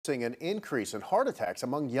Seeing an increase in heart attacks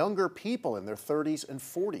among younger people in their 30s and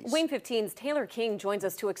 40s. WANE 15's Taylor King joins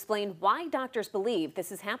us to explain why doctors believe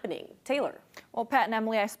this is happening. Taylor. Well, Pat and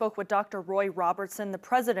Emily, I spoke with Dr. Roy Robertson, the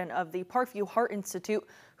president of the Parkview Heart Institute,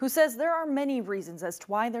 who says there are many reasons as to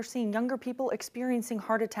why they're seeing younger people experiencing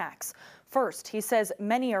heart attacks. First, he says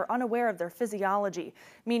many are unaware of their physiology,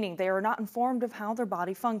 meaning they are not informed of how their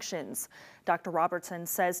body functions. Dr. Robertson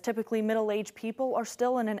says typically middle-aged people are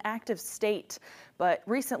still in an active state, but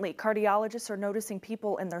recently cardiologists are noticing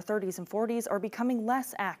people in their 30s and 40s are becoming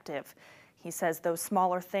less active. He says those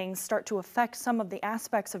smaller things start to affect some of the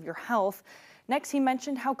aspects of your health. Next, he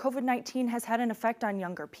mentioned how COVID-19 has had an effect on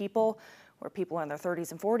younger people, where people in their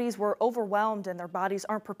 30s and 40s were overwhelmed and their bodies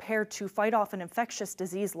aren't prepared to fight off an infectious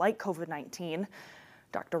disease like COVID-19.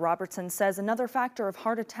 Dr. Robertson says another factor of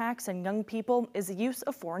heart attacks in young people is the use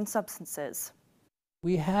of foreign substances.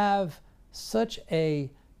 We have such a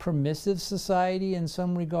permissive society in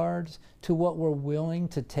some regards to what we're willing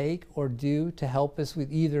to take or do to help us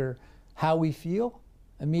with either how we feel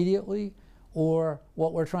immediately or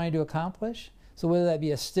what we're trying to accomplish. So whether that be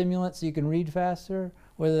a stimulant so you can read faster,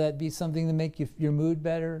 whether that be something to make your mood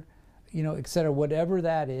better, et cetera, whatever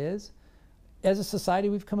that is, as a society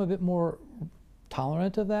we've become a bit more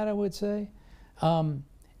tolerant of that, I would say. And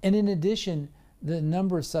in addition, the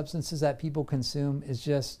number of substances that people consume is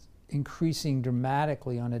just increasing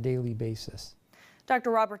dramatically on a daily basis.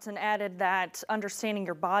 Dr. Robertson added that understanding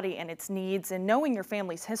your body and its needs and knowing your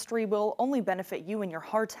family's history will only benefit you and your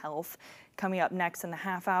heart's health. Coming up next in the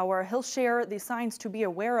half hour, he'll share the signs to be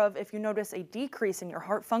aware of if you notice a decrease in your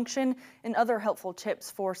heart function and other helpful tips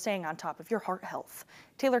for staying on top of your heart health.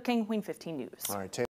 Taylor King, WANE 15 News. All right,